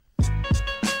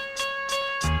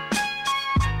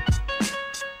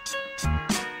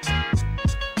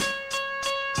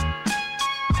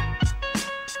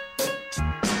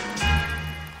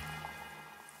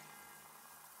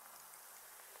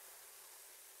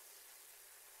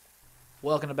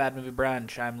Welcome to Bad Movie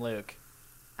Brunch. I'm Luke.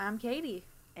 I'm Katie.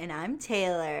 And I'm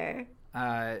Taylor.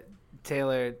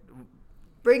 Taylor.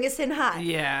 Bring us in hot.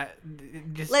 Yeah.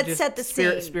 Let's set the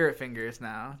scene. Spirit fingers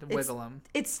now. Wiggle them.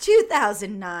 It's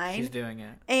 2009. She's doing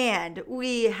it. And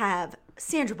we have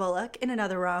Sandra Bullock in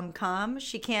another rom-com.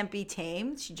 She Can't Be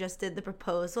Tamed. She just did The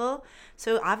Proposal.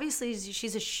 So obviously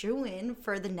she's a shoo-in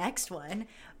for the next one.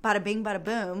 Bada bing, bada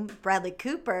boom. Bradley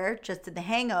Cooper just did The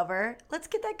Hangover. Let's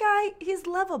get that guy. He's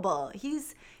lovable.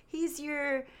 He's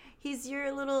your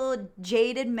little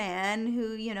jaded man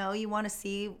who, you want to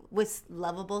see with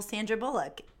lovable Sandra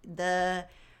Bullock. Has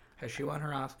she won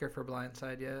her Oscar for Blind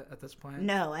Side yet at this point?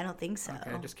 No, I don't think so.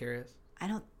 Okay, just curious. I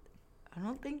don't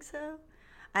think so.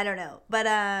 I don't know. But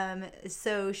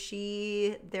so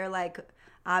they're like,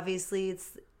 obviously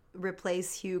it's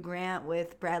replace Hugh Grant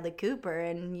with Bradley Cooper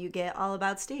and you get All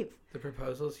About Steve. The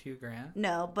Proposal's Hugh Grant?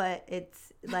 No, but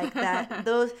it's like that.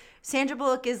 Sandra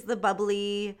Bullock is the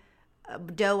bubbly,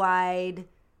 doe-eyed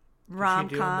rom-com.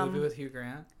 Did she do a movie with Hugh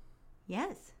Grant?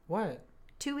 Yes. What?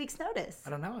 2 Weeks Notice. I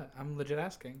don't know it. I'm legit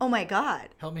asking. Oh my God.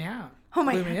 Help me out. Oh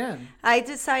my Clue God. me in. I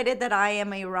decided that I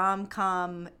am a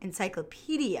rom-com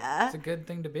encyclopedia. It's a good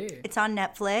thing to be. It's on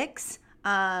Netflix.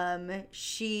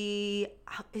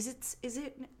 Is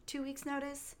it 2 Weeks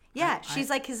Notice? Yeah, she's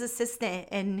like his assistant,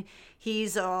 and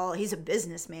he's a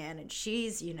businessman, and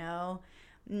she's,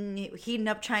 heating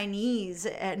up Chinese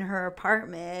in her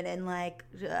apartment and like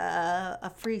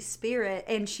a free spirit,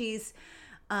 and she's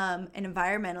an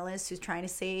environmentalist who's trying to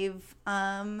save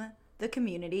the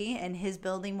community, and his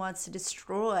building wants to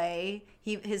destroy.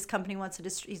 His company wants to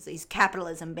destroy. He's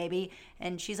capitalism, baby,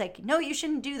 and she's like, no, you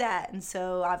shouldn't do that. And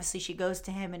so obviously she goes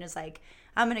to him and is like,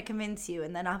 I'm gonna convince you,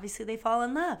 and then obviously they fall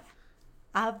in love.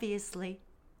 Obviously.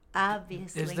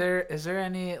 Is there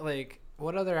any, like,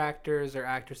 what other actors or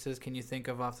actresses can you think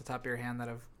of off the top of your hand that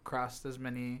have crossed as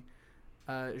many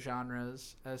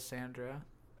genres as Sandra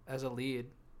as a lead?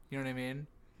 You know what I mean?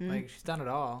 Like, she's done it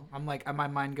all. I'm like, my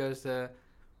mind goes to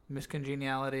Miss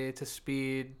Congeniality, to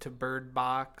Speed, to Bird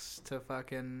Box, to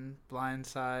fucking Blind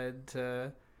Side,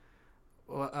 to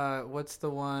what's the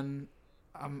one?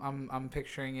 I'm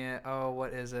picturing it. Oh,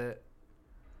 what is it?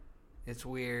 It's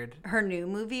weird. Her new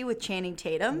movie with Channing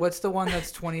Tatum. What's the one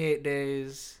that's 28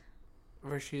 Days?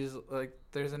 Where she's like,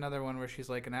 there's another one where she's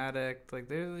like an addict. Like,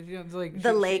 there's like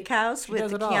The Lake House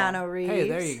with Keanu Reeves. Hey,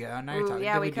 there you go. Now you're talking.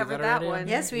 Yeah, we covered that one.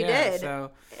 Yes, we did.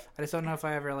 So I just don't know if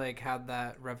I ever like had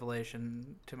that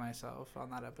revelation to myself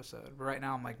on that episode. But right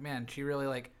now I'm like, man, she really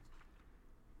like.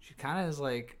 She kind of is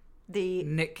like the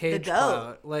Nick Cage the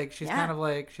clout. Like she's Yeah. kind of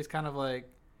like she's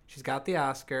got the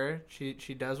Oscar. She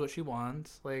does what she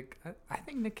wants. Like I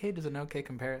think Nick Cage is an okay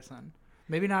comparison.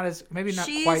 Maybe not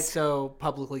quite so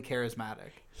publicly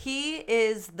charismatic. He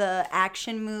is the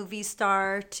action movie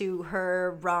star to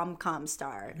her rom-com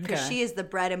star. Because Okay. she is the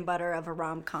bread and butter of a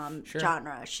rom-com Sure.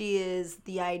 genre. She is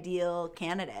the ideal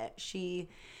candidate.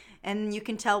 And you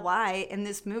can tell why in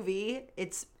this movie.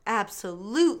 It's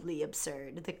absolutely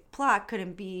absurd. The plot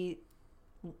couldn't be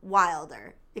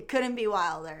wilder. It couldn't be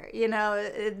wilder,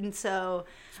 and so...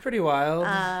 It's pretty wild.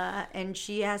 and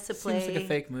she has to play... Seems like a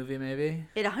fake movie, maybe.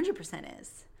 It 100%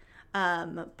 is.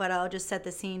 But I'll just set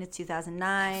the scene. It's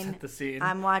 2009. Set the scene.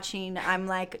 I'm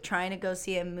like trying to go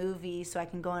see a movie so I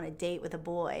can go on a date with a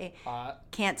boy. Hot.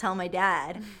 Can't tell my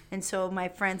dad. And so my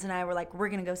friends and I were like, we're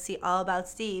going to go see All About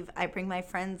Steve. I bring my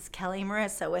friends Kelly and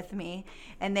Marissa with me,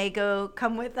 and they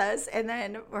come with us. And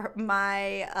then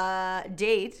my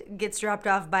date gets dropped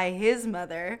off by his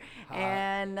mother. Hot.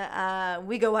 And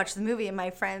we go watch the movie, and my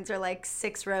friends are like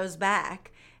 6 rows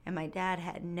back. And my dad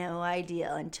had no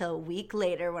idea until a week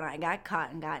later when I got caught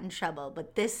and got in trouble.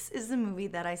 But this is the movie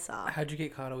that I saw. How'd you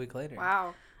get caught a week later?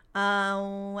 Wow.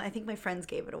 I think my friends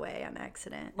gave it away on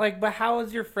accident. Like, but how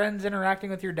was your friends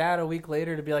interacting with your dad a week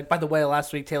later to be like, by the way,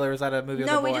 last week Taylor was at a movie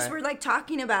with a boy? No, we just were like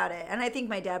talking about it. And I think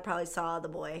my dad probably saw the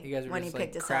boy You guys were when just he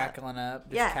picked like us crackling up,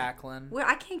 just Yeah. cackling. Well,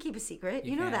 I can't keep a secret.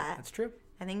 You know can't. that. That's true.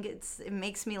 I think it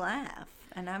makes me laugh.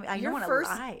 And I Your don't want to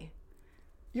first- lie.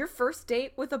 Your first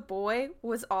date with a boy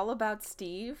was All About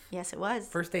Steve? Yes, it was.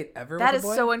 First date ever That with is a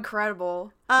boy? so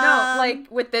incredible. No,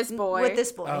 like with this boy. With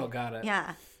this boy. Oh, got it.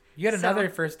 Yeah. You had So- another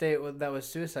first date that was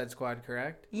Suicide Squad,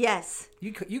 correct? Yes.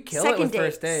 You kill it with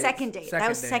first dates. Second date. That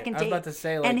was second date. I was about to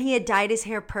say, like, and he had dyed his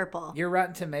hair purple. your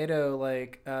Rotten Tomato,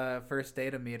 like, first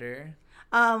data meter.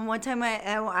 One time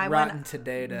I Rotten went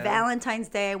Tomato. Valentine's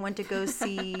Day. I went to go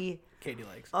see. Katie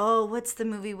likes. Oh, what's the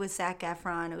movie with Zac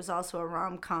Efron? It was also a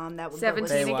rom-com that was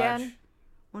 17 Baywatch. again?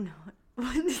 Well, no,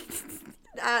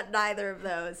 neither of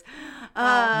those.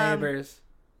 Neighbors.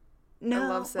 No,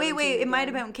 love wait. 17 It might have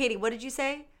again. been Katie. What did you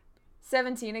say?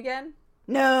 17 again?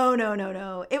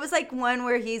 No. It was like one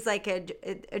where he's like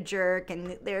a jerk,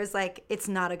 and there's like it's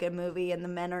not a good movie, and the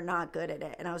men are not good at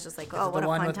it. And I was just like, oh, what a fun time.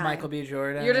 The one with Michael B.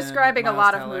 Jordan. You're describing a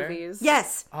lot of Teller? movies.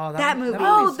 Yes, that movie.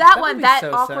 That one, that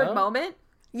so-so. awkward moment.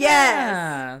 Yes.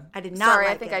 Yeah. I did not. Sorry,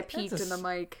 like I think it. I peeked in the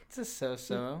mic. It's a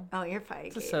so-so. Oh, you're fine.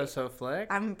 It's a so-so flick.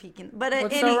 I'm peeking, but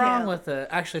What's so wrong with it?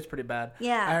 Actually, it's pretty bad.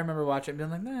 Yeah. I remember watching it and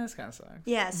being like, nah, this kind of sucks.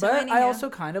 Yeah. So but I also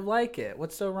kind of like it.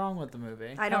 What's so wrong with the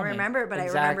movie? I don't remember, but I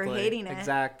remember hating it.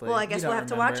 Exactly. Well, I guess we'll have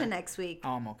to watch it next week.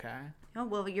 Oh, I'm okay. Oh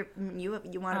well, you want to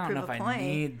prove a point. I don't know if I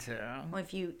need to. Well,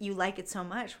 if you like it so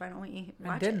much, why don't we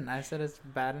watch it? I didn't. I said it's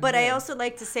bad. But I also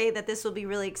like to say that this will be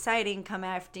really exciting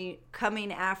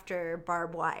coming after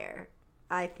Barbed Wire.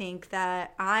 I think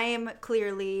that I'm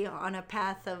clearly on a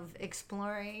path of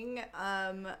exploring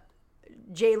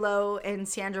J-Lo and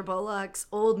Sandra Bullock's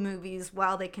old movies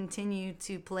while they continue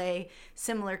to play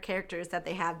similar characters that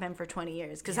they have been for 20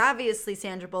 years. Because obviously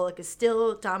Sandra Bullock is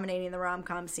still dominating the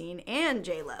rom-com scene, and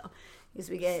J-Lo. As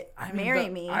we get Marry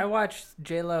Me. I watched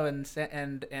J-Lo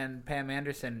and Pam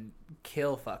Anderson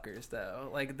kill fuckers, though.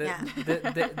 Like,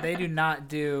 they do not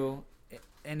do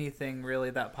anything really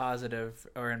that positive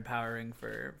or empowering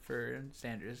for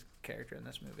Sandra's character in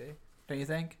this movie. Don't you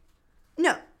think?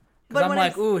 No. But I'm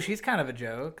like, ooh, she's kind of a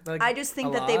joke. Like, I just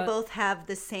think that they both have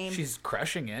the same... She's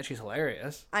crushing it. She's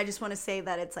hilarious. I just want to say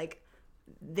that it's like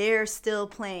they're still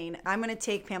playing. I'm going to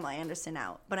take Pamela Anderson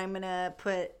out, but I'm going to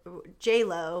put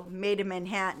J-Lo, Maid in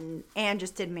Manhattan, and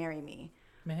just did Marry Me.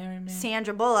 Marry Me.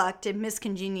 Sandra Bullock did Miss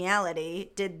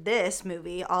Congeniality, did this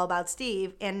movie, All About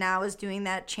Steve, and now is doing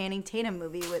that Channing Tatum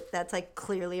movie that's like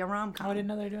clearly a rom-com. Oh, I didn't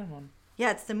know they were doing one.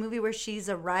 Yeah, it's the movie where she's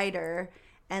a writer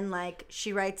and like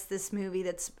she writes this movie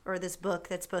this book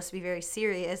that's supposed to be very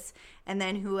serious, and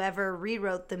then whoever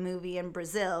rewrote the movie in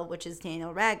Brazil, which is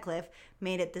Daniel Radcliffe,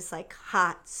 made it this like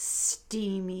hot,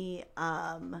 steamy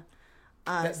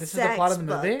this is the plot of the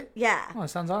movie? Yeah. Oh, it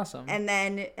sounds awesome. And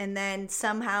then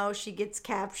somehow she gets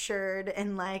captured,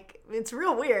 and like it's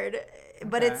real weird,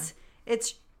 but Okay.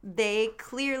 it's they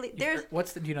clearly there's.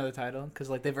 Do you know the title? Because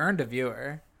like they've earned a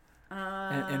viewer.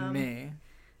 In me.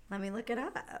 Let me look it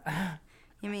up.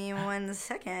 Give me 1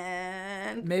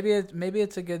 second. Maybe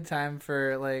it's a good time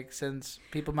for like, since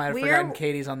people might have forgotten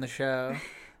Katie's on the show,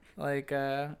 like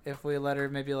if we let her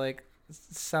maybe like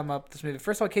sum up this movie.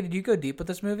 First of all, Katie, did you go deep with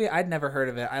this movie? I'd never heard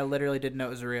of it. I literally didn't know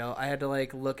it was real. I had to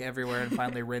like look everywhere and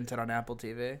finally rent it on Apple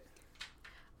TV.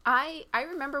 I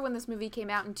remember when this movie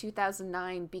came out in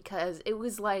 2009 because it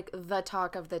was like the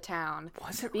talk of the town.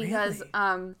 Was it because,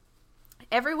 really?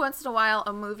 Every once in a while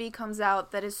a movie comes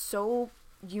out that is so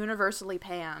universally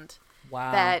panned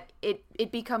that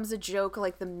it becomes a joke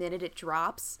like the minute it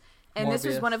drops. And Morbius, this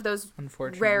was one of those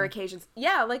rare occasions.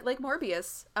 Yeah, like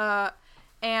Morbius.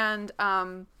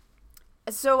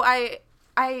 So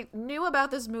I knew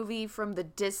about this movie from the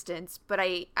distance, but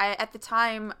I at the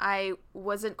time I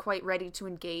wasn't quite ready to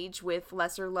engage with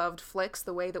lesser loved flicks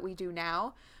the way that we do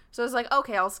now. So I was like,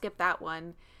 okay, I'll skip that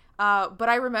one. But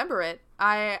I remember it.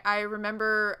 I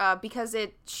remember because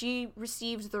she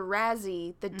received the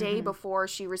Razzie the day before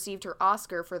she received her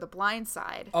Oscar for The Blind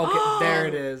Side. Okay, there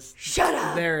it is. Shut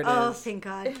up. There it is. Oh, thank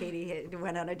God Katie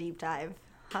went on a deep dive.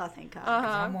 Oh, thank God.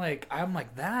 I'm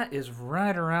like, that is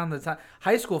right around the time.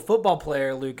 High school football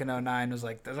player Luke in 2009 was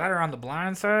like, is that around The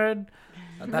Blind Side?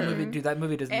 That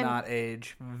movie does not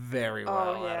age very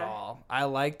well at all. I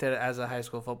liked it as a high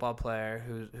school football player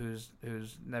who's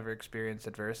never experienced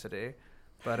adversity,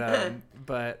 but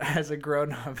as a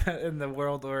grown up in the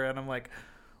world we're in, I'm like,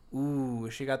 ooh,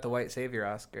 she got the white savior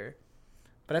Oscar,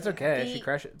 but that's okay. She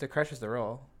crushes the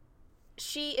role.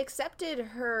 She accepted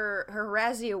her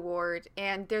Razzie Award,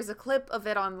 and there's a clip of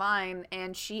it online,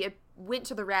 and she went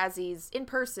to the Razzies in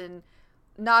person,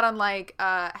 not unlike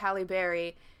Halle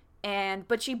Berry.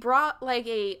 But she brought like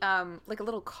a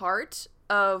little cart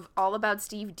of All About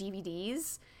Steve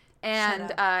DVDs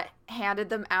and handed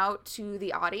them out to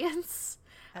the audience.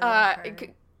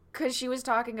 Because she was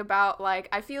talking about like,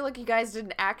 I feel like you guys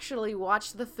didn't actually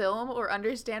watch the film or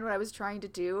understand what I was trying to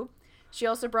do. She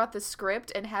also brought the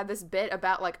script and had this bit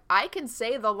about like, I can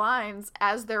say the lines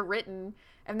as they're written,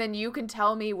 and then you can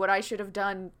tell me what I should have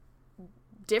done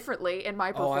differently in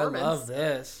my performance. Oh, I love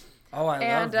this.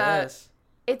 Love this.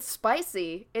 It's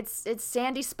spicy. It's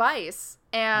Sandy Spice,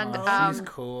 and she's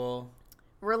cool.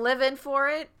 We're living for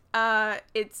it.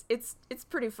 It's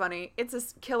pretty funny. It's a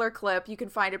killer clip. You can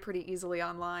find it pretty easily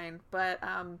online. But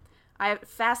I have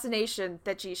fascination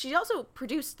that she also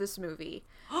produced this movie,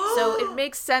 so it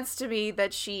makes sense to me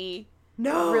that she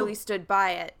really stood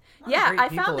by it. Yeah, I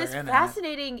found this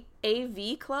fascinating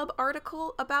AV Club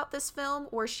article about this film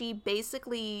where she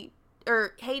basically,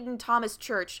 or Hayden Thomas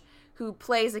Church, who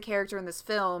plays a character in this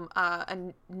film, a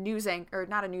news anchor, or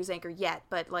not a news anchor yet,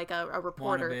 but like a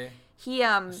reporter.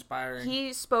 Aspiring.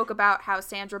 He spoke about how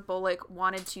Sandra Bullock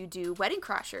wanted to do Wedding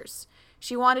Crashers.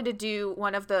 She wanted to do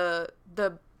one of the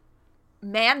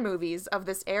man movies of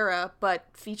this era, but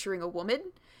featuring a woman.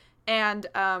 And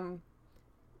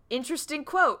interesting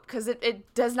quote, because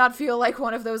it does not feel like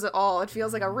one of those at all. It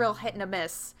feels like a real hit and a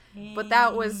miss. But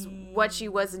that was what she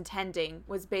was intending,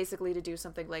 was basically to do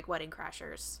something like Wedding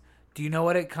Crashers. Do you know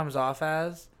what it comes off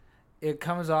as? It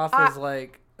comes off as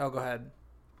like... Oh, go ahead.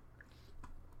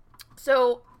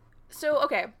 So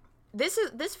okay.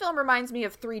 This film reminds me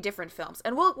of 3 different films,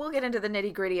 and we'll get into the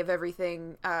nitty-gritty of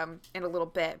everything in a little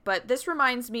bit. But this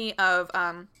reminds me of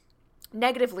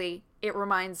negatively, it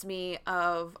reminds me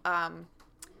of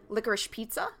Licorice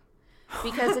Pizza,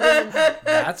 because it is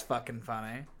That's fucking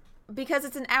funny. Because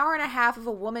it's an hour and a half of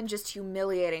a woman just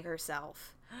humiliating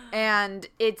herself, and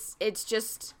it's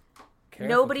just Careful,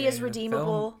 nobody is Katie.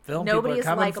 redeemable, Film nobody is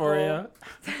people are coming for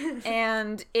likable,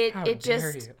 and How it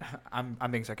dare just you.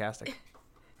 I'm being sarcastic.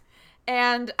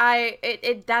 and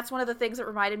that's one of the things it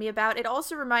reminded me about. It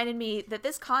also reminded me that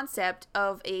this concept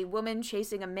of a woman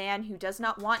chasing a man who does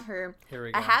not want her. Here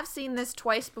we go. I have seen this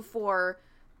twice before,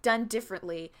 done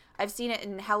differently. I've seen it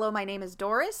in Hello, My Name is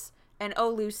Doris and Oh,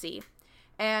 Lucy.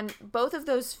 And both of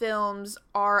those films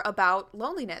are about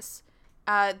loneliness.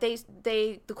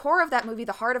 The core of that movie,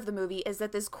 the heart of the movie, is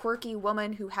that this quirky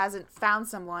woman who hasn't found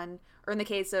someone, or in the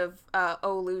case of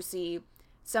Oh, Lucy,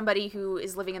 somebody who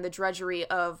is living in the drudgery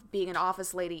of being an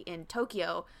office lady in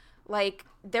Tokyo, like,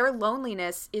 their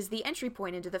loneliness is the entry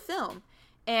point into the film.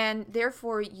 And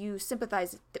therefore, you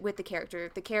sympathize with the character.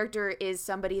 The character is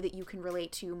somebody that you can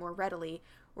relate to more readily.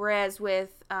 Whereas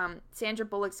with Sandra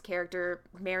Bullock's character,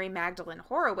 Mary Magdalene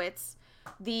Horowitz,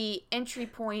 the entry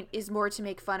point is more to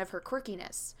make fun of her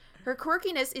quirkiness. Her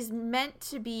quirkiness is meant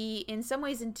to be in some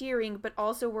ways endearing, but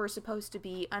also we're supposed to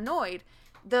be annoyed.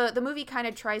 The movie kind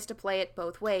of tries to play it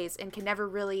both ways and can never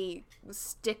really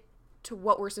stick to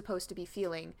what we're supposed to be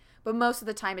feeling. But most of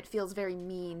the time it feels very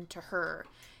mean to her.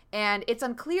 And it's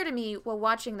unclear to me while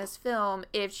watching this film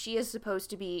if she is supposed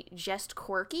to be just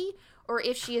quirky or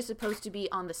if she is supposed to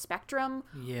be on the spectrum,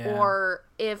 or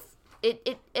if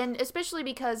and especially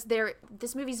because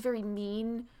this movie's very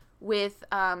mean with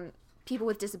people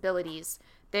with disabilities.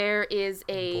 There is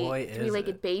a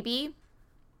three-legged baby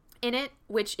in it,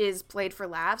 which is played for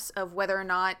laughs, of whether or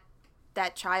not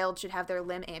that child should have their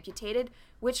limb amputated,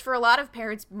 which for a lot of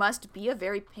parents must be a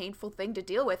very painful thing to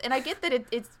deal with. And I get that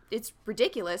it's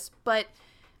ridiculous, but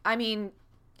I mean,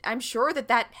 I'm sure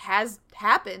that has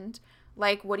happened.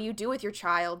 Like, what do you do with your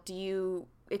child? Do you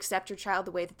accept your child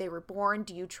the way that they were born?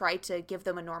 Do you try to give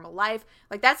them a normal life?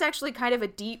 Like, that's actually kind of a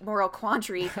deep moral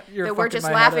quandary that we're just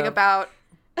laughing about.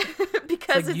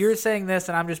 Because like you're saying this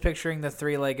and I'm just picturing the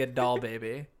 3-legged doll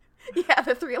baby. Yeah,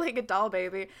 the 3-legged doll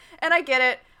baby. And I get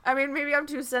it. I mean, maybe I'm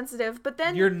too sensitive, but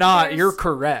then you're not. You're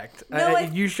correct. No,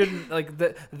 you shouldn't, like,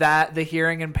 the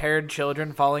hearing impaired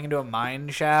children falling into a mine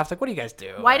shaft. Like, what do you guys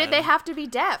do? Why did they have to be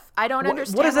deaf? I don't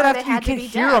understand. What does that why have they to? had You to can't be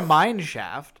hear deaf. a mine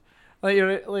shaft.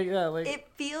 It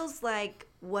feels like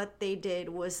what they did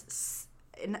was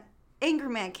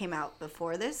Anchorman came out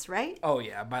before this, right? Oh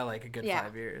yeah, by like a good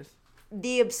 5 years.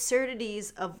 The absurdities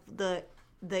of the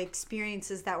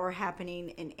experiences that were happening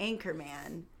in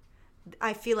Anchorman,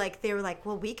 I feel like they were like,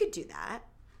 well, we could do that.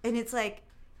 And it's like,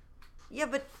 yeah,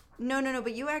 but no,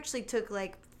 but you actually took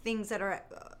like things that are,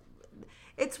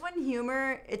 it's when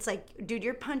humor, it's like, dude,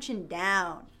 you're punching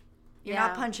down. You're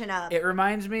not punching up. It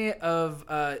reminds me of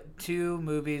 2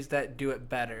 movies that do it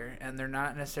better, and they're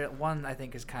not necessarily, one I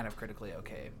think is kind of critically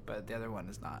okay, but the other one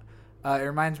is not. It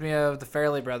reminds me of the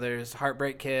Farrelly Brothers,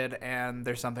 Heartbreak Kid, and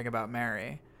There's Something About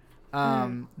Mary.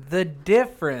 The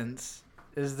difference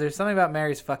is there's something about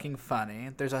Mary's fucking funny.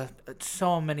 There's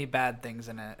so many bad things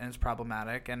in it, and it's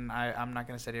problematic, and I'm not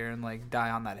going to sit here and like die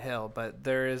on that hill, but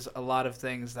there is a lot of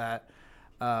things that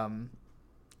are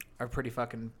pretty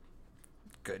fucking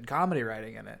good comedy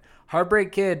writing in it.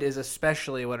 Heartbreak Kid is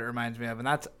especially what it reminds me of, and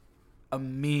that's a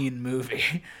mean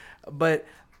movie. But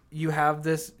you have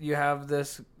this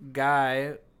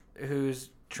guy who's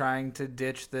trying to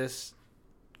ditch this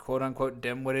quote unquote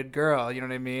dim-witted girl, you know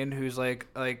what I mean, who's like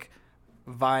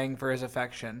vying for his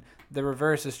affection. The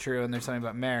reverse is true, and There's Something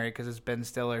About Mary, because it's Ben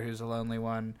Stiller who's a lonely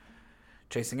one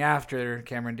chasing after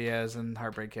Cameron Diaz, and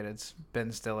Heartbreak Kid, it's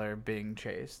Ben Stiller being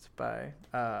chased by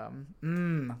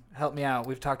help me out.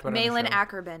 We've talked about Malin it on the show.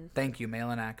 Ackerman. Thank you,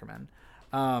 Malin Ackerman.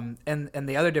 And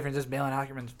the other difference is Malin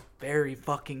Ackerman's very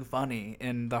fucking funny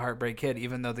in The Heartbreak Kid,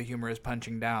 even though the humor is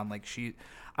punching down. Like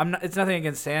it's nothing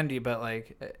against Sandy, but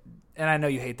like, and I know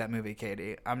you hate that movie,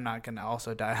 Katie. I'm not gonna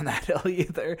also die on that hill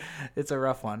either. It's a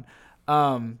rough one.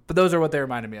 But those are what they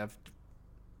reminded me of.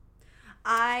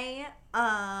 I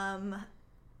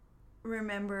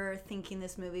remember thinking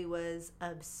this movie was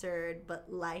absurd, but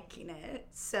liking it.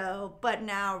 So, but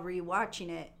now rewatching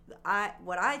it,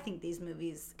 what I think these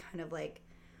movies kind of like,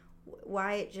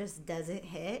 why it just doesn't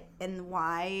hit, and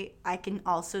why I can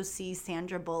also see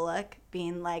Sandra Bullock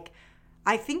being like,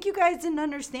 I think you guys didn't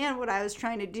understand what I was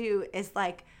trying to do, is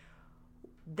like,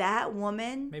 that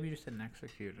woman. Maybe you just didn't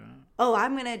execute it. Oh,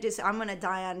 I'm gonna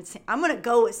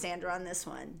go with Sandra on this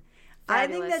one. Fabulous. I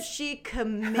think that she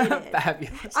committed.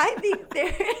 Fabulous. I think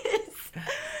there is.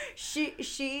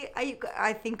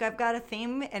 I think I've got a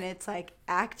theme, and it's like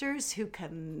actors who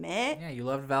commit. Yeah, you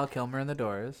loved Val Kilmer in The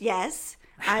Doors. Yes,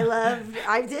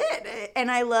 I did,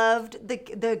 and I loved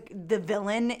the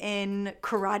villain in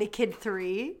Karate Kid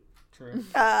 3. True.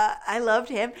 I loved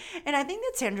him, and I think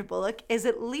that Sandra Bullock is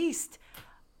at least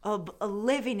a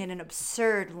living in an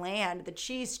absurd land that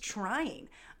she's trying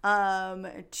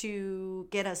to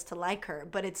get us to like her,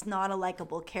 but it's not a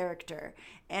likable character.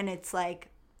 And it's like,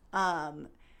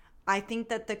 I think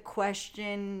that the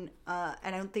question, I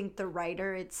don't think the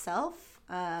writer itself,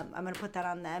 I'm going to put that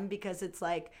on them, because it's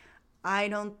like, I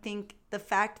don't think the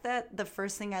fact that the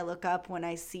first thing I look up when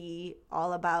I see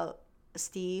all about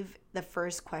Steve, the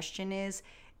first question is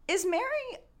there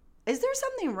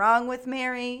something wrong with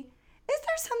Mary? Is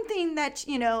there something that,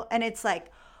 and it's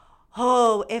like,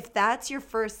 oh, if that's your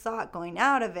first thought going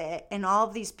out of it, and all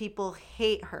of these people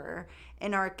hate her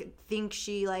and think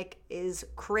she like is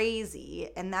crazy,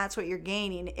 and that's what you're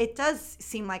gaining, it does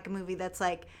seem like a movie that's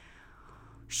like,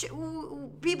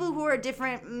 people who are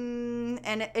different,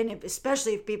 and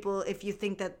especially if you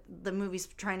think that the movie's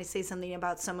trying to say something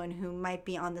about someone who might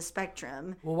be on the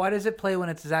spectrum. Well, why does it play when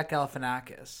it's Zach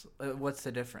Galifianakis? What's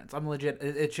the difference? I'm legit.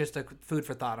 It's just a food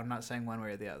for thought. I'm not saying one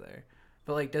way or the other.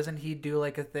 But like, doesn't he do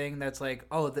like a thing that's like,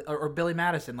 or Billy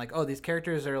Madison, like, oh, these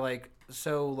characters are like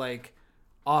so like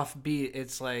offbeat,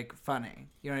 it's like funny.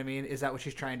 You know what I mean? Is that what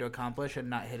she's trying to accomplish and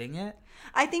not hitting it?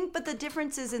 I think, but the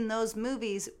difference is in those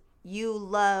movies, you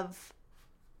love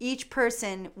each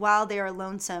person while they are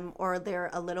lonesome or they're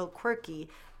a little quirky.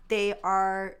 They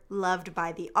are loved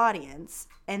by the audience.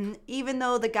 And even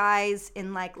though the guys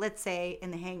in, like, let's say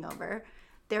in The Hangover,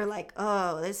 they're like,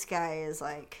 oh, this guy is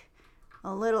like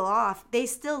a little off, they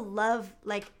still love,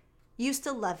 like, you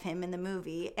still love him in the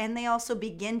movie, and they also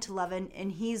begin to love him,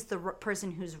 and he's the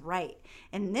person who's right.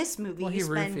 In this movie, well,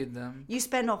 you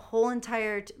spend a whole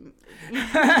entire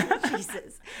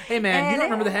Jesus. Hey man, you don't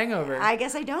remember The Hangover? I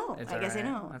guess I don't. It's I guess right. I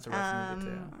don't. That's a rough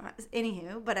movie too.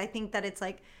 Anywho, but I think that it's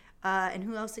like, and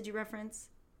who else did you reference?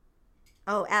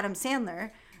 Oh, Adam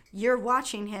Sandler. You're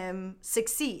watching him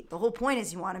succeed. The whole point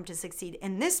is you want him to succeed.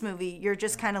 In this movie, you're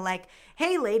just kind of like,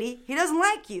 hey, lady, he doesn't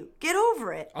like you. Get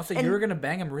over it. Also, you were going to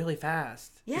bang him really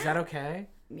fast. Yeah. Is that okay?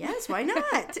 Yes, why not?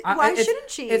 Why shouldn't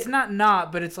she? It's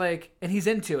not, but it's like, and he's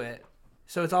into it.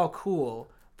 So it's all cool.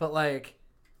 But like,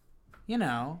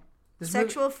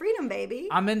 sexual freedom, baby.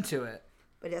 I'm into it.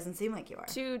 But it doesn't seem like you are.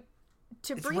 To it's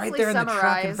briefly right there summarize, in the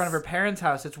trunk in front of her parents'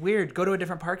 house. It's weird. Go to a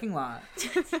different parking lot.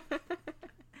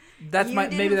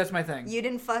 Maybe that's my thing. You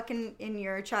didn't fuck in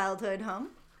your childhood home?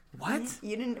 What?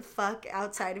 You didn't fuck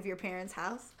outside of your parents'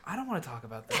 house? I don't want to talk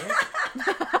about this.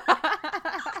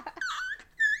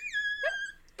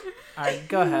 All right,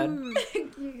 go ahead.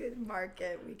 You can mark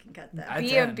it. We can cut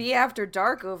that. Be after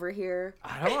dark over here.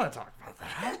 I don't want to talk about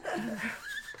that.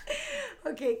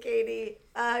 Okay, Katie.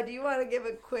 Do you want to give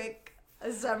a quick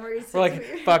summary? We're like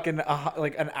fucking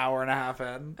like an hour and a half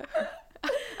in.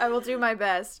 I will do my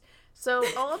best. So,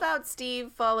 All About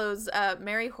Steve follows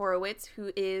Mary Horowitz,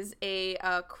 who is a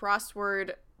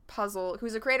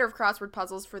who's a creator of crossword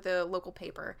puzzles for the local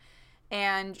paper.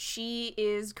 And she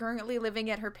is currently living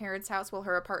at her parents' house while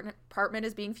her apartment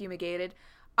is being fumigated.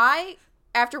 I,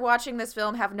 after watching this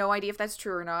film, have no idea if that's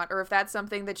true or not, or if that's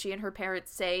something that she and her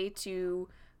parents say to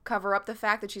cover up the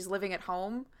fact that she's living at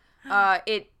home.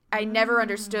 I never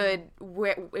understood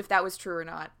if that was true or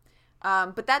not.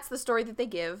 But that's the story that they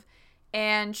give.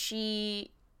 And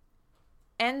she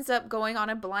ends up going on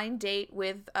a blind date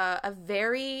with a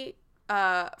very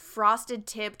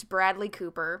frosted-tipped Bradley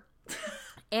Cooper.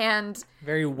 And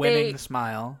very winning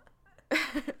smile.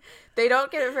 They don't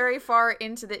get very far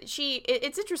into the.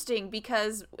 It's interesting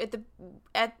because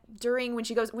when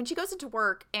she goes into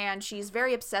work and she's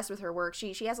very obsessed with her work.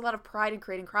 She has a lot of pride in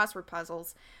creating crossword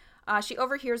puzzles. She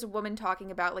overhears a woman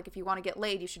talking about, like, if you want to get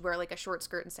laid, you should wear, like, a short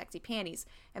skirt and sexy panties.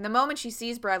 And the moment she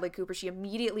sees Bradley Cooper, she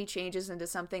immediately changes into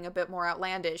something a bit more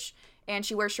outlandish, and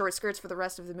she wears short skirts for the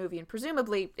rest of the movie, and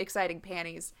presumably exciting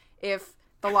panties, if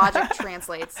the logic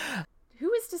translates.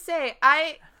 Who is to say?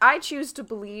 I choose to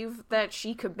believe that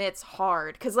she commits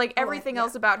hard, because, like, everything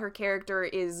else about her character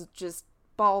is just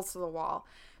balls to the wall.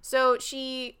 So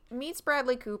she meets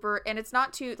Bradley Cooper, and it's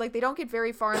not too, like, they don't get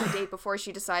very far in the date before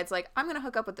she decides, like, I'm going to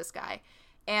hook up with this guy.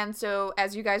 And so,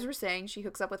 as you guys were saying, she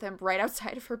hooks up with him right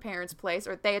outside of her parents' place,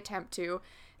 or they attempt to.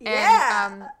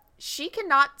 And she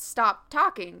cannot stop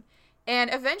talking.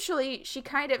 And eventually, she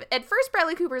kind of, at first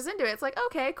Bradley Cooper's into it. It's like,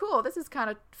 okay, cool, this is kind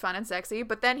of fun and sexy.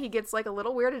 But then he gets, like, a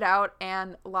little weirded out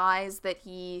and lies that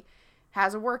he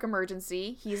has a work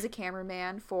emergency. He's a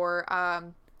cameraman for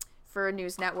a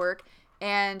news network.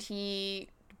 And he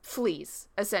flees,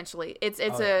 essentially. It's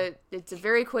a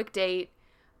very quick date,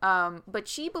 but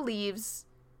she believes,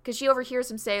 because she overhears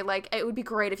him say, like, it would be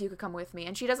great if you could come with me,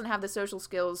 and she doesn't have the social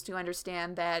skills to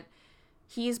understand that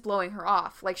he's blowing her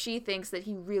off. Like, she thinks that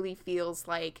he really feels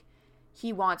like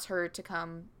he wants her to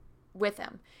come with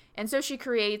him, and so she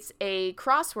creates a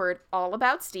crossword all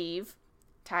about Steve,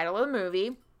 title of the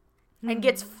movie, and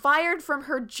gets fired from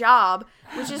her job,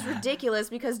 which is ridiculous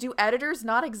because do editors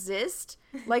not exist?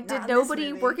 Like, did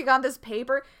nobody working on this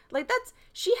paper? Like,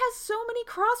 she has so many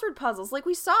crossword puzzles. Like,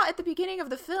 we saw at the beginning of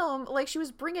the film, like, she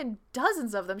was bringing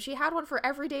dozens of them. She had one for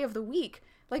every day of the week.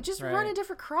 Like, just run a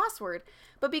different crossword.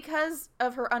 But because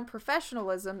of her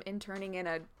unprofessionalism in turning in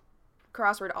a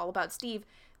crossword all about Steve,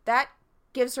 that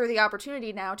gives her the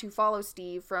opportunity now to follow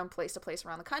Steve from place to place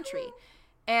around the country.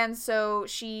 And so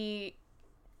she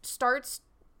starts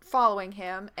following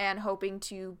him and hoping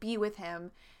to be with him,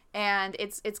 and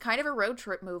it's kind of a road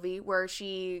trip movie where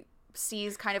she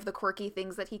sees kind of the quirky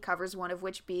things that he covers, one of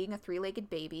which being a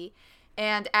three-legged baby.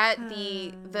 And at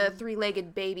the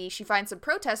three-legged baby, she finds some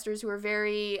protesters who are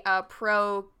very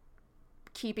pro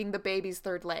keeping the baby's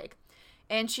third leg,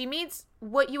 and she meets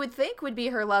what you would think would be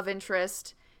her love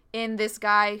interest in this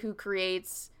guy who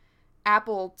creates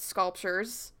apple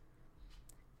sculptures.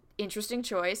 Interesting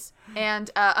choice.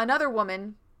 And another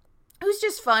woman who's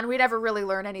just fun. We never really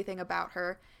learn anything about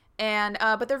her. And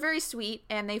but they're very sweet,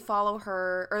 and they follow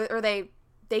her, or they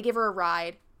give her a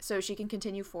ride so she can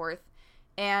continue forth.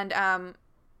 And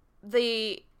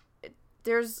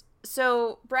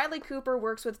so Bradley Cooper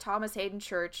works with Thomas Hayden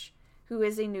Church, who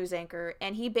is a news anchor,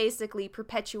 and he basically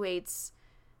perpetuates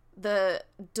the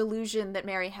delusion that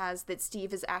Mary has that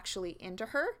Steve is actually into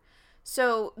her.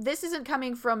 So this isn't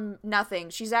coming from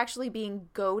nothing. She's actually being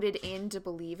goaded into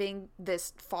believing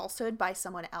this falsehood by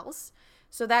someone else.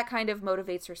 So that kind of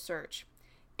motivates her search.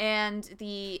 And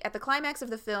at the climax of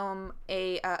the film,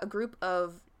 a group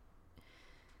of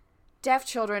deaf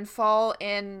children fall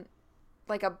in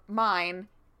like a mine,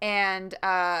 and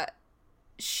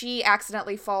she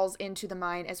accidentally falls into the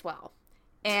mine as well.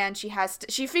 And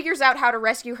she figures out how to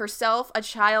rescue herself, a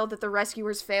child that the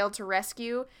rescuers failed to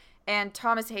rescue. And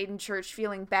Thomas Hayden Church,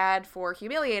 feeling bad for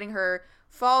humiliating her,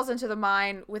 falls into the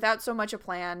mine without so much a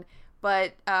plan,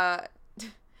 but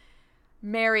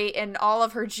Mary, in all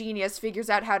of her genius, figures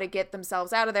out how to get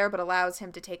themselves out of there, but allows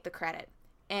him to take the credit.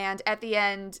 And at the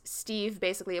end, Steve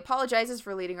basically apologizes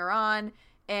for leading her on,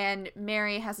 and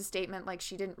Mary has a statement like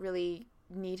she didn't really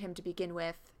need him to begin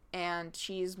with, and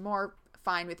she's more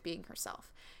fine with being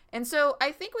herself. And so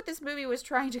I think what this movie was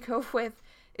trying to go with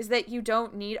is that you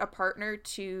don't need a partner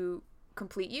to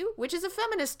complete you, which is a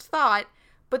feminist thought,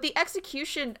 but the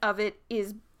execution of it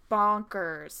is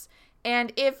bonkers.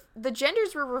 And if the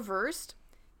genders were reversed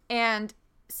and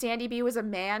Sandy B was a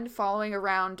man following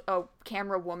around a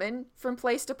camera woman from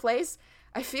place to place,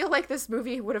 I feel like this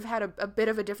movie would have had a bit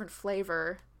of a different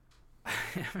flavor. I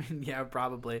mean, yeah,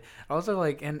 probably. Also,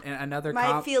 like, in another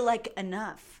might feel like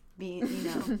enough,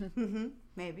 being,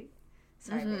 maybe.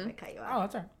 Sorry, babe, I cut you off. Oh,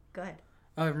 that's all right. Go ahead.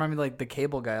 Oh, it reminded me like the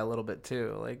Cable Guy a little bit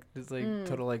too. Like it's like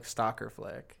total like stalker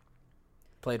flick,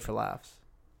 played for laughs.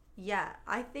 Yeah,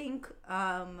 I think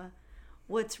I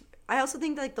also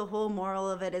think like the whole moral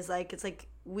of it is like it's like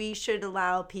we should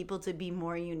allow people to be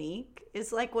more unique.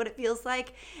 Is like what it feels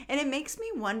like, and it makes me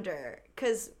wonder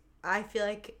because I feel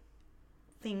like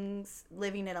things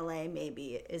living in LA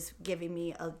maybe is giving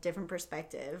me a different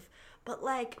perspective, but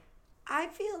like I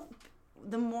feel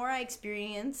the more I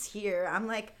experience here, I'm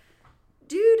like,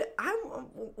 dude, I'm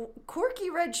quirky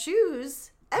red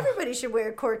shoes. Everybody should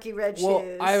wear quirky red shoes.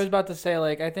 Well, I was about to say,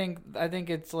 like, I think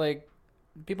it's like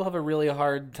people have a really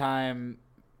hard time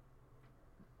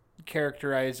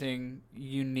characterizing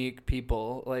unique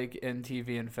people like in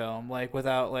TV and film, like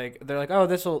without like they're like, oh,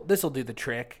 this'll do the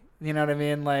trick, You know what I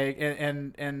mean? Like,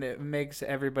 and it makes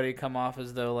everybody come off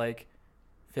as though like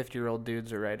 50-year-old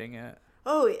dudes are writing it.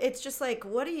 Oh, it's just like,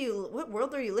 what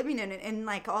world are you living in? And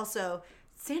like, also,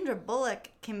 Sandra Bullock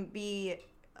can be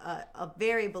a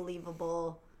very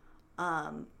believable,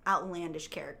 outlandish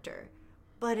character.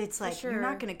 But it's like, you're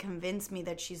not going to convince me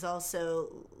that she's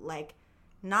also, like,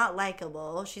 not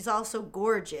likable. She's also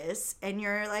gorgeous. And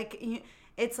you're like,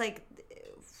 it's like,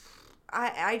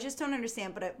 I just don't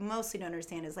understand. But I mostly don't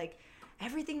understand is, like,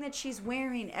 everything that she's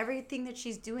wearing, everything that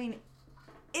she's doing,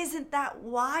 isn't that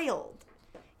wild?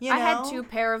 You know? I had 2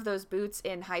 pair of those boots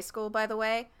in high school, by the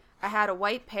way. I had a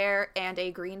white pair and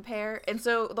a green pair. And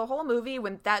so the whole movie,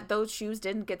 when those shoes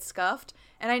didn't get scuffed,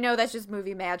 and I know that's just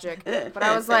movie magic, but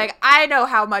I was like, I know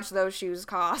how much those shoes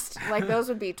cost. Like, those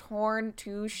would be torn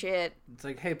to shit. It's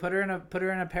like, hey, put her in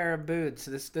a pair of boots.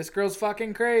 This girl's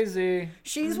fucking crazy.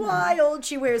 She's wild.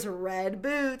 She wears red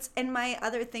boots. And my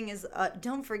other thing is,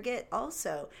 don't forget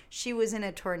also, she was in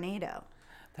a tornado.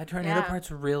 That tornado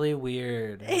part's really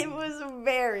weird. It was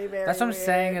very, very That's what I'm weird.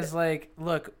 saying is, like,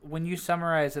 look, when you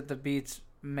summarize it, the beats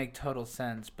make total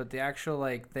sense, but the actual,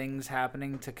 like, things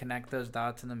happening to connect those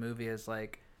dots in the movie is,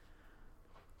 like,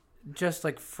 just,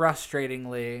 like,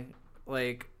 frustratingly,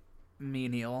 like,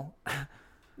 menial.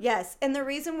 Yes, and the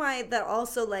reason why that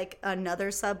also, like, another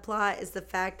subplot is the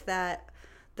fact that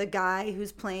the guy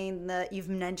who's playing you've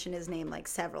mentioned his name, like,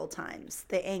 several times,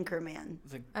 the anchor man.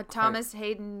 Thomas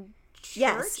Hayden Church?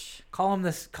 Yes. Call him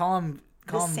the Sandman.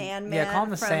 Yeah, call him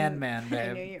the Sandman,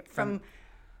 babe. From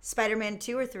Spider-Man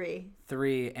 2 or 3?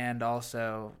 3, and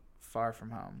also Far From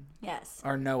Home. Yes.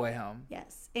 Or No Way Home.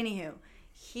 Yes. Anywho,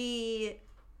 he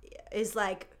is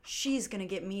like, she's going to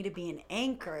get me to be an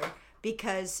anchor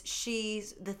because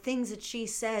the things that she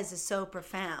says is so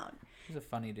profound. He's a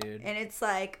funny dude. And it's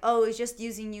like, oh, he's just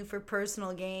using you for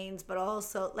personal gains, but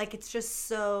also, like, it's just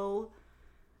so...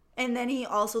 And then he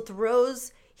also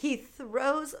throws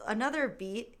another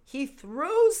beat. He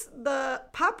throws the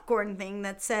popcorn thing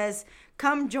that says,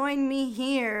 come join me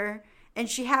here. And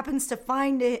she happens to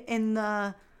find it in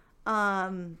the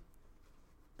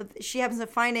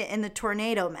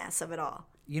tornado mess of it all.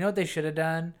 You know what they should have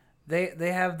done?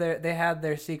 They had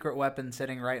their secret weapon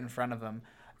sitting right in front of them.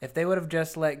 If they would have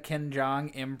just let Ken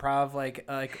Jeong improv like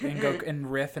and go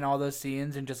and riff in all those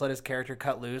scenes and just let his character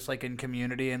cut loose like in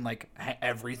Community and like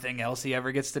everything else he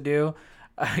ever gets to do,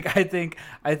 like, I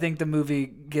think the movie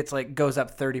goes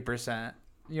up 30%.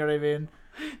 You know what I mean?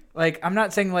 Like, I'm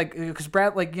not saying like, because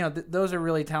Brad, like, you know, those are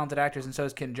really talented actors and so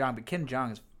is Ken Jeong, but Ken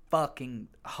Jeong is fucking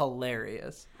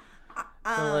hilarious.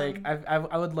 So like,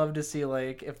 I would love to see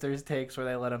like if there's takes where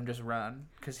they let him just run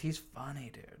because he's funny,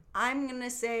 dude. I'm going to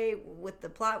say with the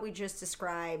plot we just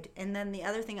described, and then the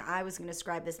other thing I was going to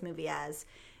describe this movie as,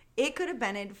 it could have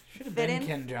been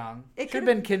Ken Jeong. It should have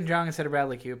been Ken Jeong instead of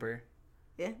Bradley Cooper.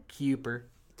 Yeah. Cooper.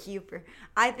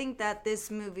 I think that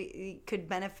this movie could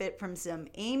benefit from some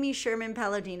Amy Sherman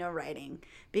Palladino writing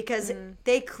because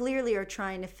they clearly are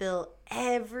trying to fill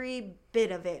every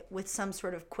bit of it with some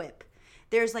sort of quip.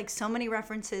 There's like so many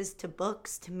references to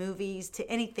books, to movies, to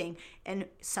anything, and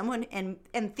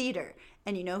theater.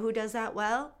 And you know who does that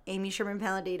well? Amy Sherman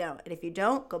Palladino. And if you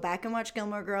don't, go back and watch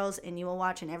Gilmore Girls, and you will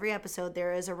watch in every episode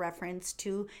there is a reference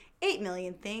to 8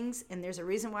 million things. And there's a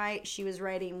reason why she was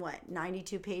writing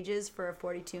 92 pages for a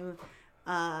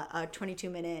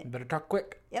 22-minute. Better talk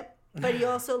quick. Yep. But he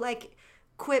also like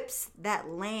quips that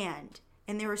land.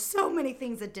 And there were so many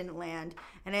things that didn't land.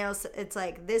 And it's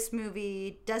like this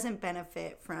movie doesn't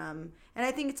benefit from, and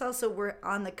I think it's also we're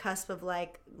on the cusp of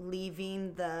like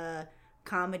leaving the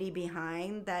comedy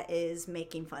behind that is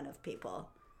making fun of people.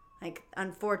 Like,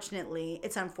 unfortunately,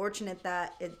 it's unfortunate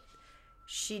that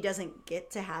she doesn't get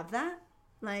to have that.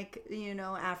 Like, you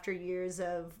know, after years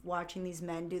of watching these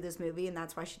men do this movie, and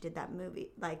that's why she did that movie.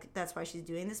 Like, that's why she's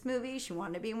doing this movie. She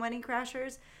wanted to be in Wedding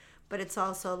Crashers. But it's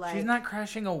also like... She's not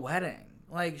crashing a wedding.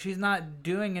 Like, she's not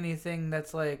doing anything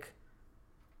that's like...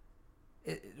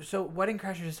 So Wedding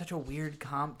Crashers is such a weird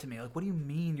comp to me. Like, what do you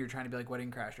mean you're trying to be like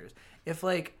Wedding Crashers? If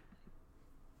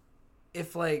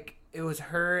it was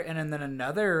her and then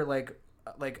another, like,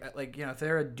 you know, if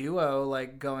they're a duo,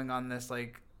 like, going on this,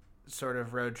 like, sort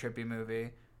of road trippy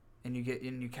movie, and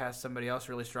you cast somebody else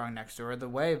really strong next to her, the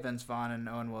way Vince Vaughn and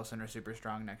Owen Wilson are super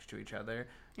strong next to each other,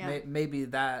 yeah. maybe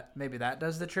that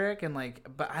does the trick, and like,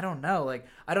 but I don't know, like,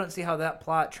 I don't see how that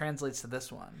plot translates to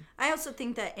this one. I also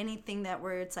think that anything that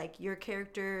where it's like your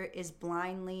character is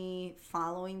blindly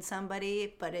following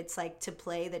somebody, but it's like to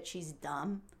play that she's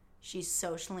dumb, she's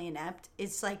socially inept,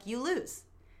 it's like you lose.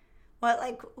 What,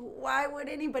 like, why would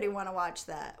anybody want to watch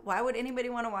that? Why would anybody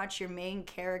want to watch your main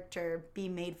character be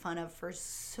made fun of for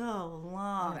so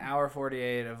long? An hour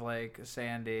 48 of like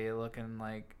Sandy looking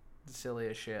like silly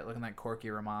as shit, looking like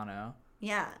Corky Romano.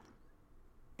 Yeah.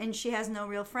 And she has no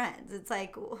real friends. It's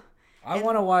like, I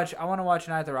want to watch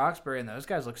Night at the Roxbury, and those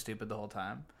guys look stupid the whole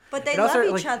time. But they love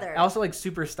each like, other. Also, like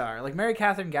Superstar, like Mary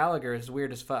Catherine Gallagher is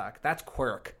weird as fuck. That's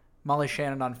quirk. Molly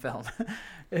Shannon on film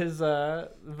is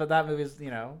but that movie's,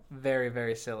 you know, very,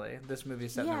 very silly. This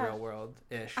movie's set in the real world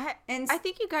ish. I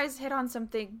think you guys hit on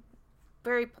something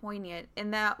very poignant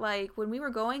in that, like, when we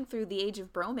were going through the age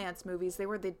of bromance movies, they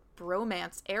were the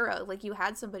bromance era. Like, you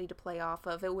had somebody to play off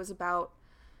of. It was about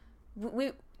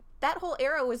that whole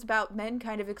era was about men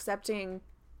kind of accepting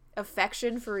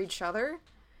affection for each other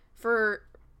for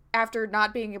after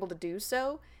not being able to do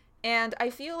so. And I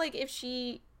feel like if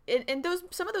she and those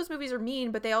some of those movies are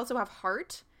mean, but they also have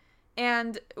heart.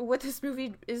 And what this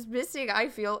movie is missing, I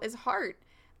feel, is heart.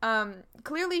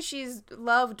 Clearly she's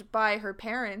loved by her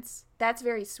parents. That's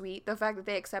very sweet. The fact that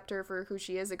they accept her for who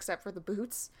she is, except for the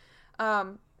boots.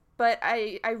 But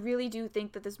I really do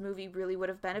think that this movie really would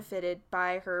have benefited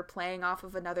by her playing off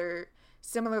of another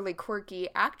similarly quirky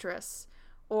actress.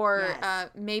 Or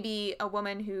maybe a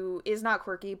woman who is not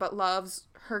quirky but loves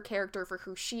her character for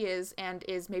who she is and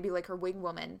is maybe like her wing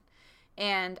woman.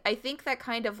 And I think that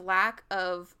kind of lack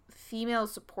of female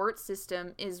support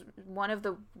system is one of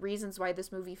the reasons why this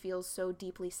movie feels so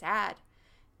deeply sad.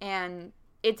 And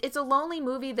it's a lonely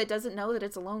movie that doesn't know that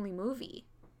it's a lonely movie.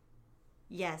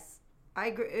 Yes, I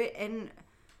agree. And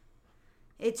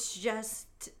it's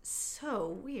just so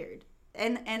weird.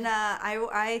 And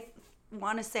I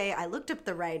want to say I looked up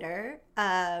the writer,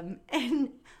 and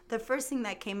the first thing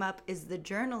that came up is the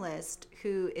journalist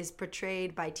who is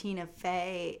portrayed by Tina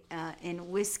Fey in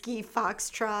Whiskey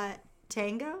Foxtrot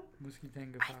Tango. Whiskey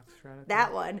Tango Foxtrot.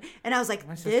 That one. And I was like,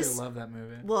 my sister loved that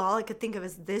movie. Well, all I could think of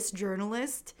is this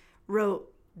journalist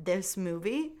wrote this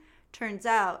movie. Turns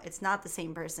out it's not the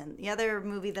same person. The other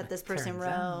movie that this person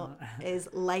wrote is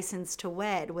License to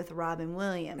Wed with Robin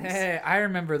Williams. Hey, I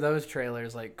remember those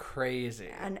trailers like crazy.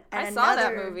 And I saw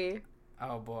that movie.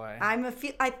 Oh boy. I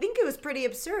think it was pretty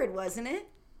absurd, wasn't it?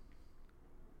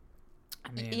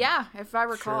 I mean, yeah, if I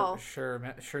recall. Sure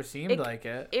seemed like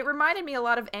it. It reminded me a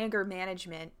lot of Anger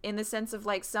Management in the sense of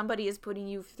like somebody is putting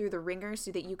you through the ringer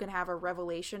so that you can have a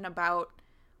revelation about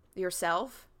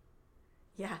yourself.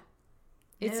 Yeah.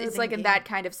 It's like in that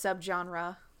kind of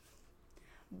subgenre.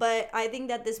 But I think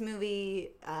that this movie,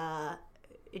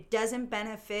 it doesn't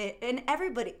benefit, and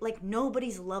everybody, like,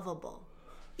 nobody's lovable.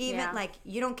 Even, like,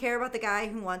 you don't care about the guy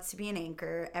who wants to be an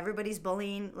anchor. Everybody's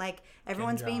bullying, like,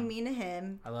 everyone's being mean to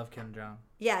him. I love Kim Jong.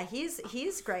 Yeah, he's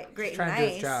great He's and trying nice. to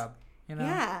do his job, you know?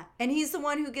 Yeah, and he's the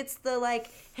one who gets the,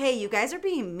 like, hey, you guys are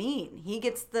being mean. He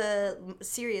gets the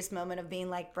serious moment of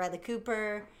being like, Bradley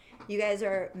Cooper, you guys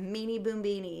are meanie boom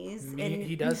beanies. And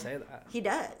he does say that. He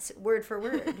does, word for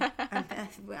word.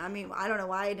 I mean, I don't know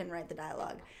why I didn't write the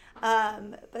dialogue.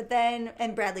 But then,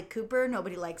 and Bradley Cooper,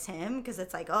 nobody likes him because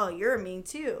it's like, oh, you're mean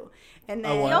too. And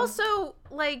then he also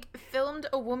like filmed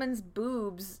a woman's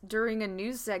boobs during a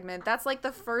news segment. That's like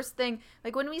the first thing.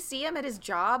 Like when we see him at his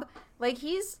job, like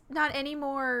he's not any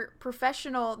more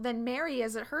professional than Mary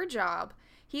is at her job.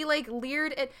 He like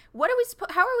leered at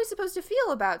how are we supposed to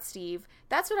feel about Steve?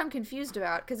 That's what I'm confused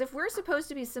about. Because if we're supposed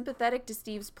to be sympathetic to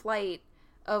Steve's plight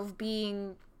of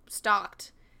being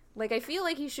stalked, like I feel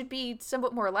like he should be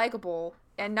somewhat more likable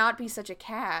and not be such a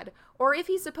cad. Or if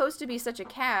he's supposed to be such a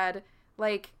cad,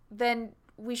 like then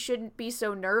we shouldn't be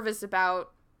so nervous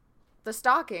about the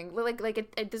stalking.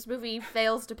 This movie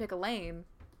fails to pick a lane.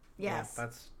 Yes, yeah,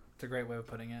 that's a great way of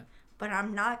putting it. But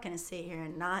I'm not going to sit here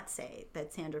and not say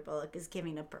that Sandra Bullock is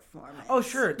giving a performance. Oh,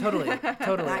 sure. Totally.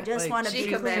 I just want to be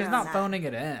clear on that. She's not phoning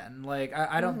it in. Like,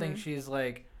 I don't think she's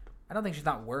like, I don't think she's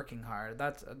not working hard.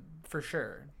 That's for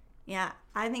sure. Yeah.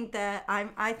 I think that,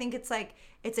 I think it's like,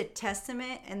 it's a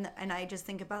testament. And I just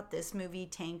think about this movie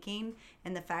tanking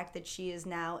and the fact that she is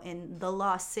now in The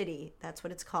Lost City. That's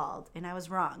what it's called. And I was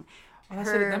wrong.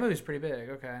 That movie's pretty big.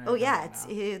 Okay. Oh yeah,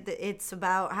 it's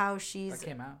about how that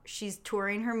came out. She's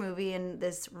touring her movie in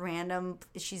this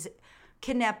she's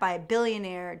kidnapped by a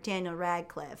billionaire, Daniel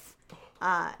Radcliffe,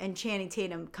 and Channing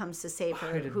Tatum comes to save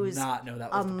her. Who's not know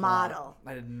that was a the model. Plot.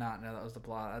 I did not know that was the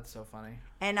plot. That's so funny.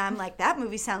 And I'm like, that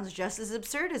movie sounds just as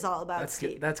absurd as All About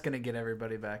Steve. That's gonna get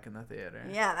everybody back in the theater.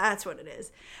 Yeah, that's what it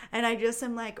is. And I just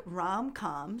am like,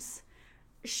 rom-coms,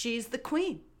 she's the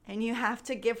queen. And you have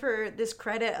to give her this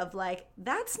credit of like,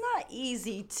 that's not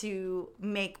easy to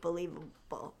make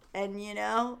believable. And, you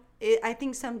know, I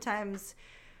think sometimes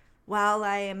while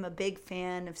I am a big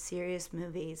fan of serious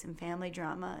movies and family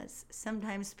dramas,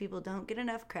 sometimes people don't get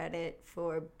enough credit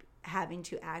for having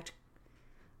to act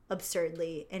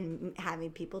absurdly and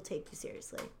having people take you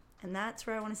seriously. And that's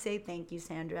where I want to say thank you,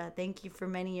 Sandra. Thank you for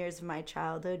many years of my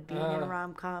childhood being in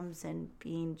rom-coms and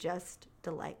being just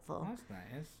delightful. That's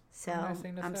nice. So Nice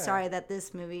thing to I'm say. sorry that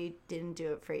this movie didn't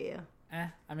do it for you.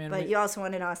 I mean, But you also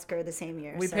won an Oscar the same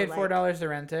year. we so, paid like, $4 to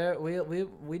rent it.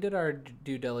 We did our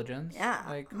due diligence. Yeah.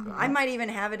 Like I might even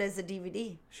have it as a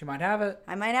DVD. she might have it.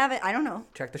 I might have it. I don't know.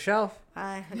 Check the shelf.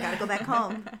 I gotta go back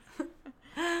home.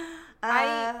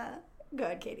 Go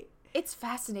ahead, Katie. It's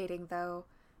fascinating, though.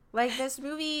 Like, this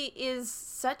movie is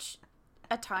such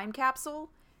a time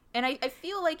capsule, and I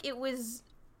feel like it was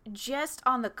just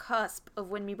on the cusp of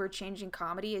when we were changing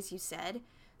comedy, as you said.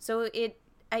 So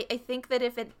I think that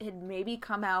if it had maybe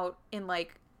come out in,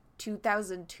 like,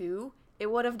 2002,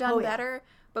 it would have done better.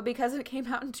 But because it came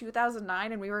out in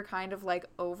 2009 and we were kind of, like,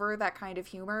 over that kind of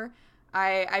humor,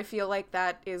 I feel like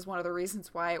that is one of the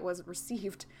reasons why it wasn't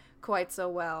received quite so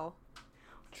well.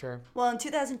 Sure. Well, in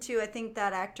 2002, I think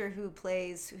that actor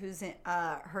who's in,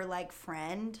 her like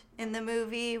friend in the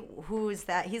movie, who's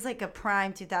that? He's like a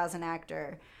prime 2000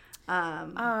 actor. Let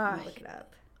me look it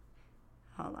up.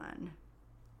 Hold on.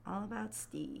 All About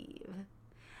Steve.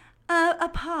 A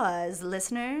pause,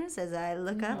 listeners, as I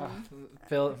look up.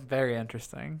 Feel very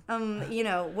interesting. You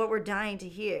know, what we're dying to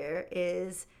hear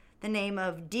is the name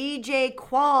of DJ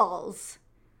Qualls.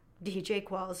 DJ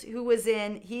Qualls,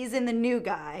 he's in The New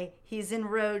Guy. He's in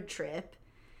Road Trip.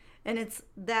 And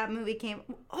that movie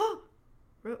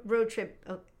Road Trip.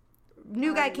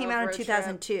 New Guy came out in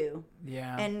 2002.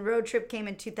 Yeah. And Road Trip came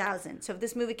in 2000. So if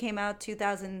this movie came out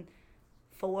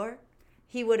 2004,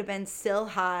 he would have been still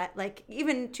hot. Like,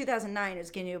 even 2009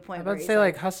 is getting to a point I was where about to he's say,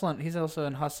 like, Hustlin'. He's also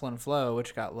in Hustle and Flow,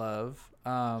 which got love.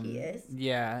 He is?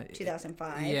 Yeah.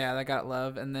 2005. Yeah, that got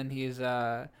love. And then he's,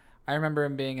 I remember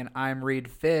him being in I'm Reed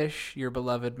Fish, your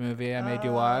beloved movie I made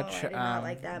you watch. I did not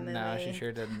like that movie. No, she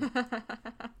sure didn't.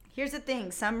 Here's the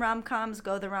thing. Some rom-coms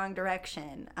go the wrong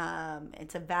direction.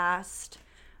 It's a vast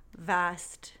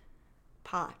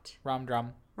pot.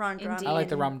 Rom-drum. Rom-drum. Indeed. I like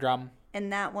the rom-drum.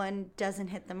 And that one doesn't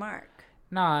hit the mark.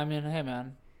 No, I mean, hey,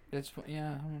 man. I'm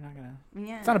not gonna.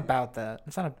 Yeah. It's not about that.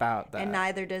 It's not about that. And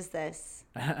neither does this.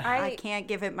 I can't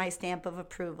give it my stamp of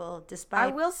approval, despite... I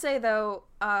will say, though...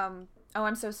 Oh,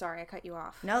 I'm so sorry. I cut you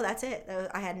off. No, that's it.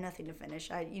 I had nothing to finish.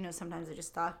 Sometimes I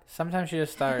just talk. Sometimes she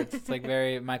just starts. It's like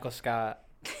very Michael Scott.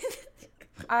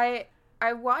 I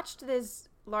watched this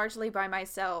largely by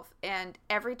myself, and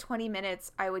every 20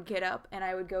 minutes I would get up and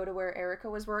I would go to where Erica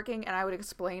was working and I would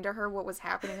explain to her what was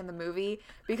happening in the movie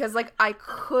because, like, I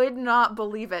could not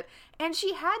believe it. And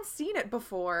she had seen it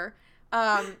before,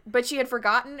 but she had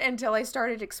forgotten until I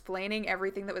started explaining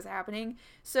everything that was happening.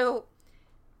 So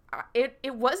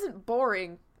it wasn't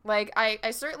boring. Like,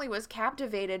 I certainly was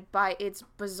captivated by its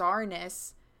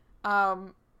bizarreness.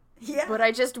 Yeah. But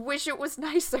I just wish it was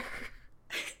nicer.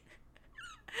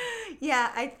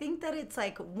 Yeah, I think that it's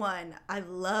like, one, I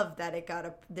love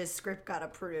that this script got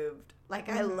approved. Like,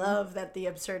 I love that the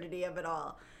absurdity of it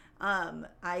all.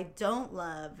 I don't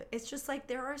love, it's just like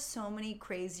there are so many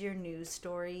crazier news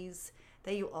stories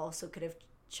that you also could have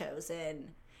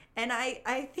chosen. And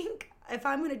I think if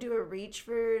I'm going to do a reach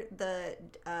for the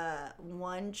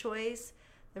one choice,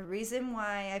 the reason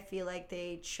why I feel like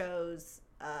they chose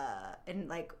and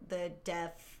like the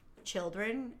deaf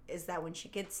children is that when she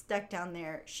gets stuck down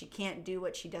there, she can't do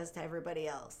what she does to everybody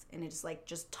else, and it's like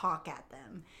just talk at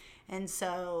them. And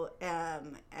so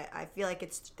I feel like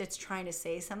it's trying to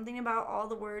say something about all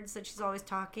the words that she's always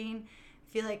talking.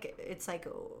 I feel like it's like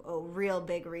a real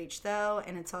big reach though,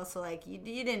 and it's also like you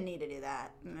didn't need to do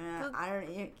that.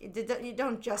 You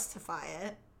don't justify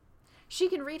it. She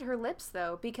can read her lips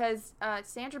though, because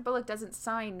Sandra Bullock doesn't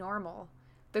sign normal.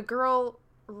 The girl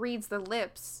reads the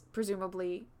lips,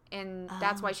 presumably, and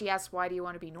that's why she asks, why do you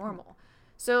want to be normal?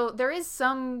 So there is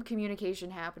some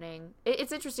communication happening.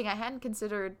 It's interesting. I hadn't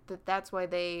considered that that's why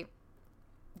they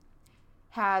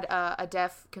had a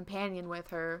deaf companion with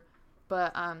her.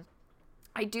 But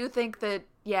I do think that,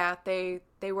 yeah, they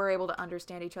were able to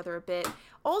understand each other a bit.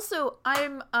 Also,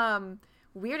 I'm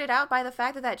weirded out by the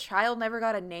fact that child never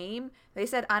got a name. They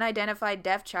said unidentified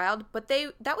deaf child, but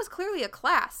that was clearly a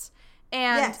class.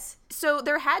 And yes. So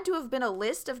there had to have been a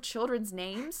list of children's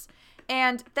names,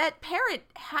 and that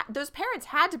those parents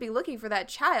had to be looking for that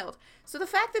child. So the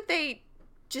fact that they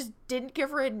just didn't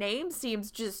give her a name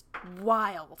seems just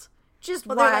wild. Just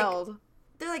wild.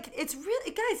 They're like, it's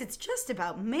really, guys, it's just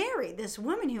about Mary, this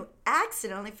woman who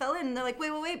accidentally fell in. And they're like,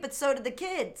 wait, but so did the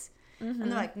kids. And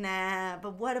they're like, nah,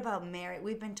 but what about Mary?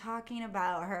 We've been talking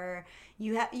about her.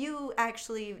 You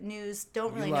actually, News,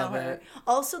 don't really know her. It.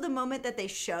 Also, the moment that they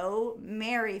show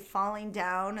Mary falling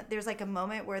down, there's like a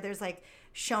moment where there's like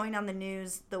showing on the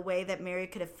news the way that Mary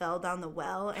could have fell down the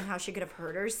well and how she could have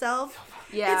hurt herself.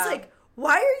 Yeah. It's like,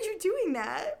 why are you doing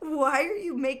that? Why are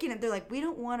you making it? They're like, we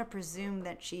don't want to presume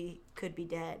that she could be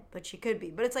dead, but she could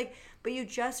be. But it's like, but you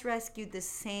just rescued the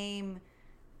same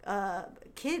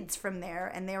kids from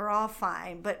there, and they were all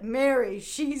fine. But Mary,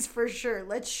 she's for sure.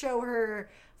 Let's show her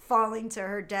falling to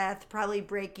her death, probably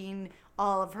breaking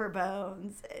all of her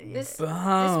bones. This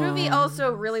movie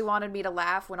also really wanted me to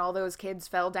laugh when all those kids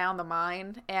fell down the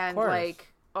mine, and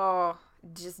like, oh,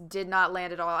 just did not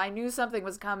land at all. I knew something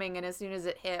was coming, and as soon as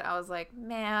it hit, I was like,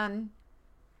 man.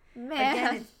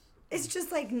 Again, it's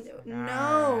just like,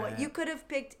 no, you could have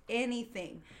picked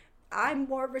anything. I'm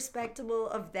more respectable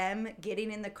of them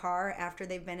getting in the car after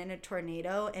they've been in a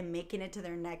tornado and making it to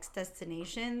their next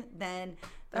destination than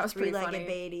the three-legged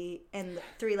baby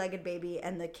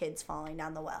and the kids falling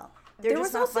down the well. They're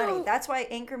just not funny. That's why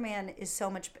Anchorman is so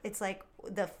much. It's like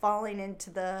the falling into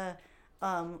the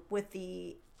with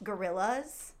the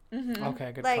gorillas. Mm-hmm.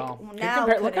 Okay, good like, call. Now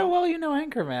look how well you know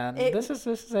Anchorman. This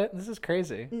is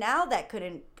crazy. Now that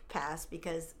couldn't pass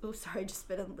because I just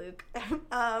spit on Luke.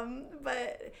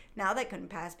 But now that couldn't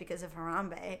pass because of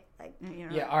Harambe. Like, you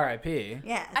know. Yeah, R.I.P.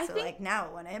 Yeah, so like now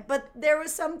it wouldn't. But there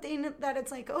was something that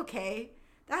it's like, okay,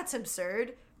 that's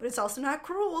absurd, but it's also not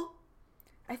cruel.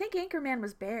 I think Anchorman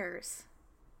was bears.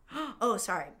 Oh,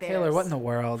 sorry, bears. Taylor, what in the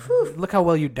world? Whew. Look how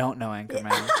well you don't know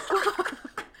Anchorman.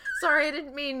 Sorry, I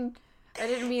didn't mean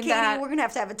Katie, that. We're gonna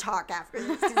have to have a talk after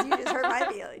this because you just hurt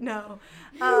my feeling. No,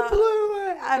 you blew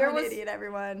it. I'm an idiot,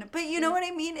 everyone. But you know what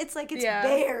I mean? It's like it's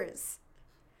bears.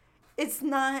 It's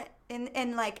not,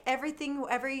 and like everything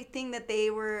that they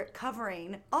were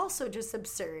covering also just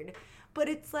absurd. But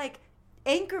it's like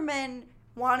anchormen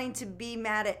wanting to be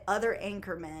mad at other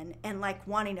anchormen and like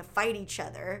wanting to fight each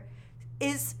other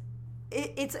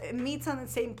it meets on the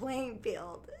same playing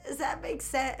field. Does that make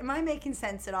sense? Am I making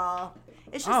sense at all?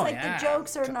 It's just the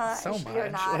jokes are not. So you're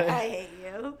not. I hate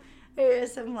you.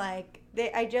 There's some like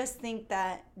I just think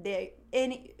that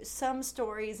some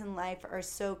stories in life are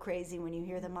so crazy when you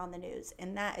hear them on the news,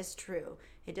 and that is true.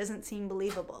 It doesn't seem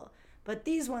believable, but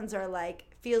these ones are like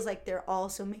feels like they're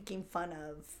also making fun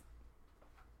of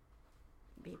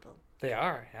people. They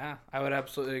are, yeah. I would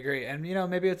absolutely agree. And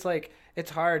maybe it's like it's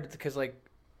hard because like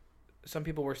some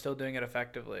people were still doing it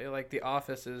effectively. Like The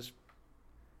Office is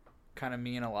kind of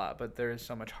mean a lot, but there is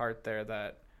so much heart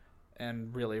there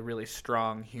and really, really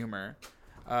strong humor.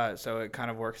 So it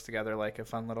kind of works together like a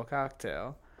fun little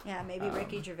cocktail. Yeah, maybe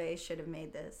Ricky Gervais should have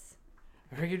made this.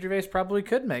 Ricky Gervais probably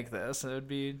could make this. It would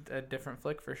be a different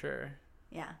flick for sure.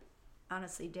 Yeah.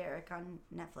 Honestly, Derek on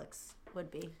Netflix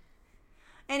would be.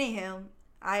 Anywho,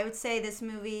 I would say this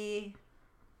movie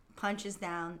punches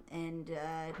down and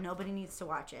nobody needs to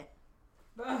watch it.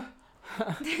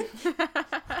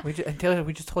 Taylor,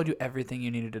 we just told you everything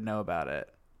you needed to know about it.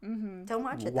 Mm-hmm. Don't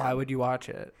watch it. Why would you watch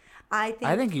it? I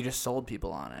think you just sold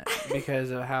people on it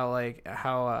because of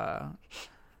how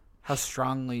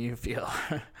strongly you feel.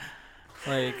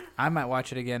 Like I might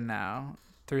watch it again now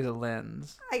through the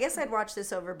lens. I guess I'd watch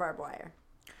this over Barbed Wire.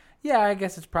 Yeah, I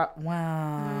guess it's I don't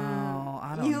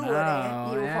know. You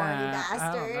wouldn't, you horny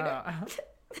bastard.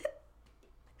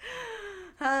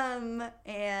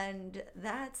 And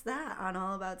that's that on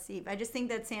All About Steve. I just think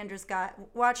that Sandra's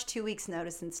watch 2 Weeks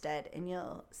Notice instead, and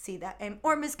you'll see that,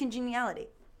 or Miss Congeniality.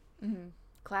 Mm-hmm.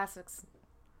 Classics.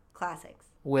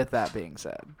 With that being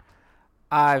said,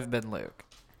 I've been Luke.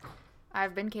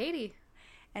 I've been Katie.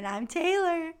 And I'm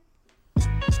Taylor.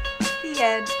 The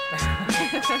end.